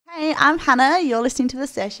I'm Hannah. You're listening to The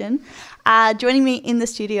Session. Joining me in the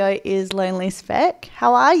studio is Lonelyspeck.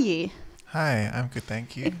 How are you? Hi, I'm good,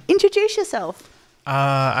 thank you. Introduce yourself.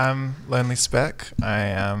 I'm Lonelyspeck.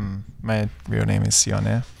 My real name is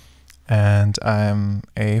SESH'N, and I'm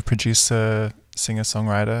a producer,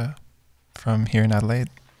 singer-songwriter from here in Adelaide.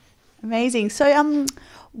 Amazing. So,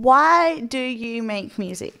 why do you make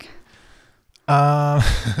music?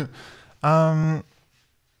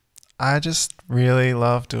 I just really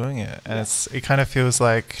love doing it, and it kind of feels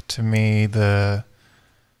like, to me, it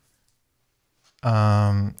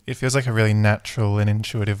feels like a really natural and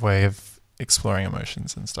intuitive way of exploring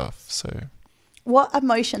emotions and stuff. So, what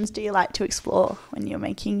emotions do you like to explore when you're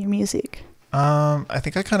making your music? I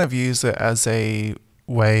think I kind of use it as a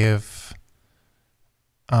way of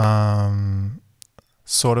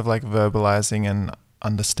sort of like verbalizing and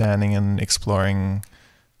understanding and exploring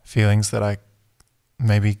feelings that I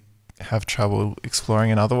maybe have trouble exploring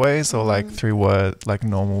in other ways, or like through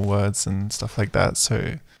normal words and stuff like that.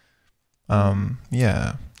 So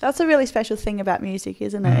yeah, that's a really special thing about music,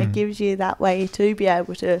 isn't it? It gives you that way to be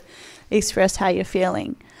able to express how you're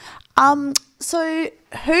feeling. So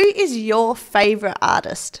who is your favorite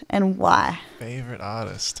artist and why? Favorite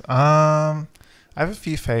artist? I have a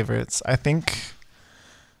few favorites. I think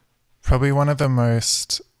probably one of the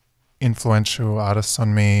most influential artists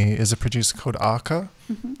on me is a producer called Arca.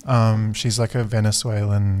 She's like a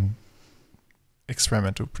Venezuelan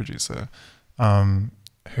experimental producer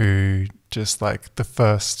who just, like, the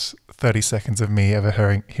first 30 seconds of me ever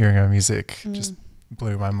hearing her music just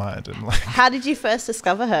blew my mind. And like, how did you first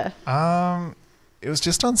discover her? It was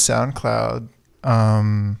just on SoundCloud.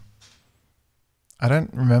 I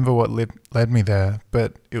don't remember what led me there,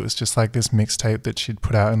 but it was just like this mixtape that she'd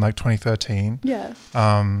put out in like 2013. Yeah.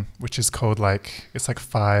 Which is called it's like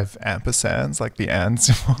 5 ampersands, like the and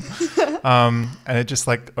symbol. And it just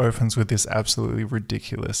like opens with this absolutely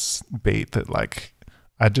ridiculous beat that like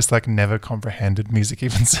I just like never comprehended music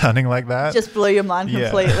even sounding like that. Just blew your mind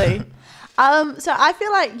completely. So I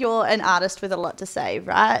feel like you're an artist with a lot to say,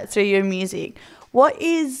 right? Through your music. What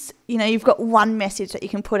is, you've got one message that you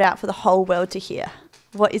can put out for the whole world to hear.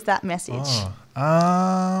 What is that message?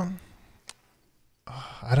 I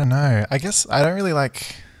don't know. I guess I don't really I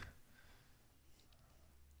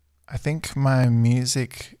think my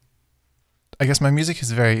music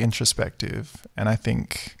is very introspective, and I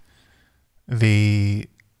think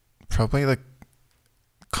probably the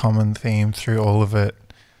common theme through all of it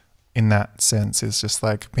in that sense is just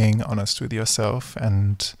like being honest with yourself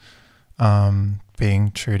and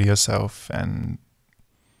being true to yourself and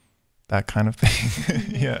that kind of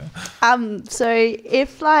thing. Yeah. So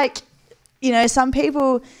if some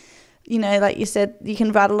people, like you said, you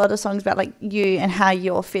can write a lot of songs about like you and how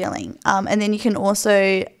you're feeling. And then you can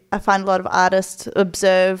also, I find a lot of artists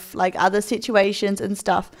observe like other situations and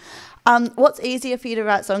stuff. What's easier for you to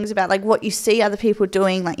write songs about, like what you see other people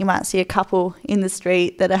doing? Like you might see a couple in the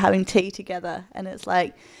street that are having tea together, and it's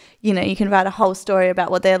like, you can write a whole story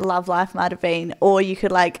about what their love life might have been, or you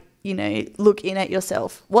could look in at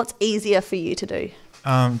yourself. What's easier for you to do?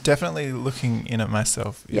 Definitely looking in at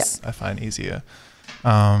myself is, I find, easier.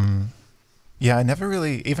 I never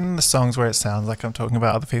really, even in the songs where it sounds like I'm talking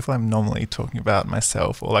about other people, I'm normally talking about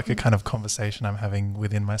myself, or like a kind of conversation I'm having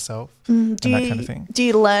within myself and that kind of thing. Do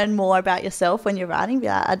you learn more about yourself when you're writing?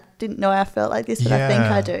 Yeah, I didn't know I felt like this, but I think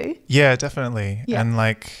I do. Yeah, definitely. Yeah. And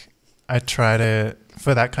I try to,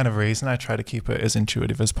 for that kind of reason, I try to keep it as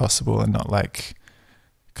intuitive as possible and not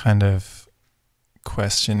kind of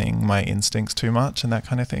questioning my instincts too much and that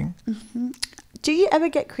kind of thing. Do you ever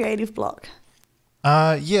get creative block?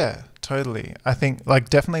 Yeah, totally. I think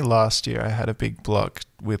definitely last year I had a big block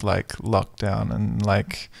with lockdown and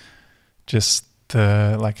just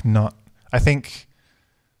the not, I think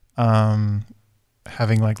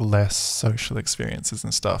having less social experiences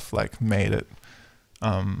and stuff made it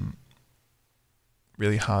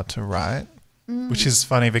really hard to write, which is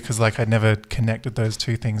funny because I'd never connected those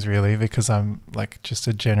two things really, because I'm just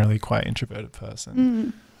a generally quite introverted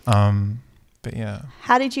person. But yeah.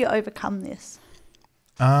 How did you overcome this?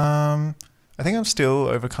 I think I'm still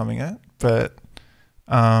overcoming it, but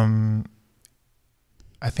I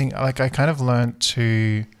think I kind of learned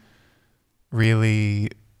to really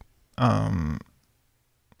I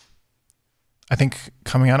think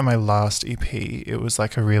coming out of my last EP, it was I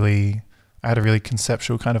had a really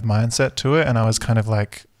conceptual kind of mindset to it, and I was kind of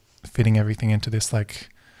fitting everything into this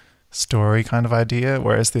story kind of idea,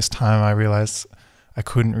 whereas this time I realized I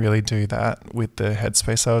couldn't really do that with the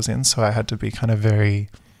headspace I was in, so I had to be kind of very,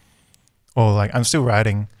 I'm still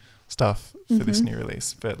writing stuff for this new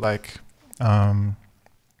release, but I've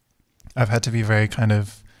had to be very kind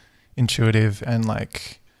of intuitive and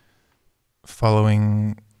like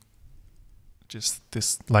following just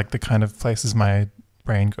this, like the kind of places my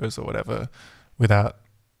brain goes or whatever, without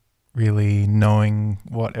really knowing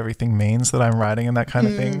what everything means that I'm writing and that kind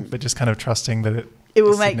of thing, but just kind of trusting that it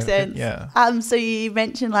will make sense. Yeah. So you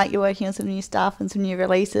mentioned like you're working on some new stuff and some new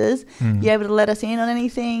releases. You able to let us in on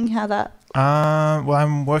anything? How that? Well,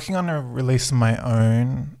 I'm working on a release of my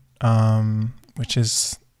own, which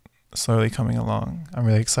is slowly coming along. I'm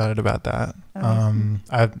really excited about that. I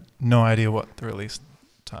have no idea what the release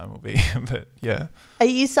time will be, but yeah. Are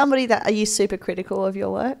you super critical of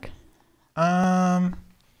your work?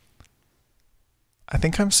 I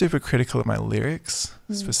think I'm super critical of my lyrics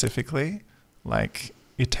specifically. Like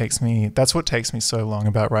that's what takes me so long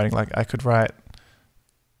about writing. Like I could write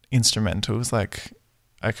instrumentals, like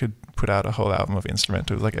I could put out a whole album of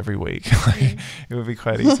instrumentals like every week. Like it would be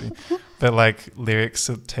quite easy. But like lyrics,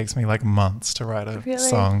 it takes me like months to write a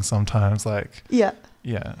song sometimes. Like yeah.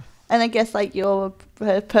 And I guess like your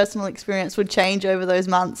personal experience would change over those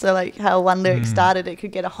months. So like how one lyric started, it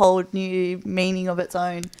could get a whole new meaning of its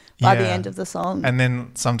own by the end of the song. And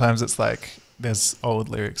then sometimes it's like there's old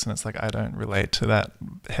lyrics and it's like I don't relate to that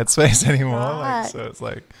headspace anymore. Right. Like so it's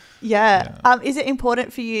like is it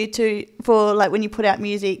important for you for like when you put out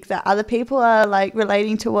music that other people are like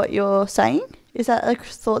relating to what you're saying? Is that a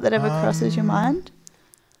thought that ever crosses your mind?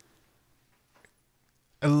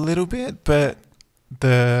 A little bit, but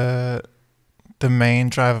the main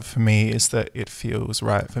driver for me is that it feels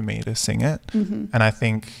right for me to sing it. And I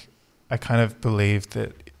think I kind of believe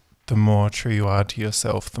that the more true you are to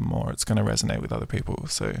yourself, the more it's going to resonate with other people.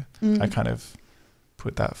 So I kind of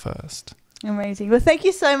put that first. Amazing. Well, thank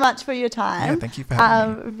you so much for your time. Yeah, thank you for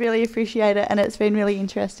having me. Really appreciate it. And it's been really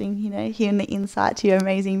interesting, hearing the insight to your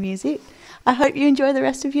amazing music. I hope you enjoy the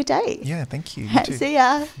rest of your day. Yeah, thank you. You too. See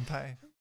ya. Bye.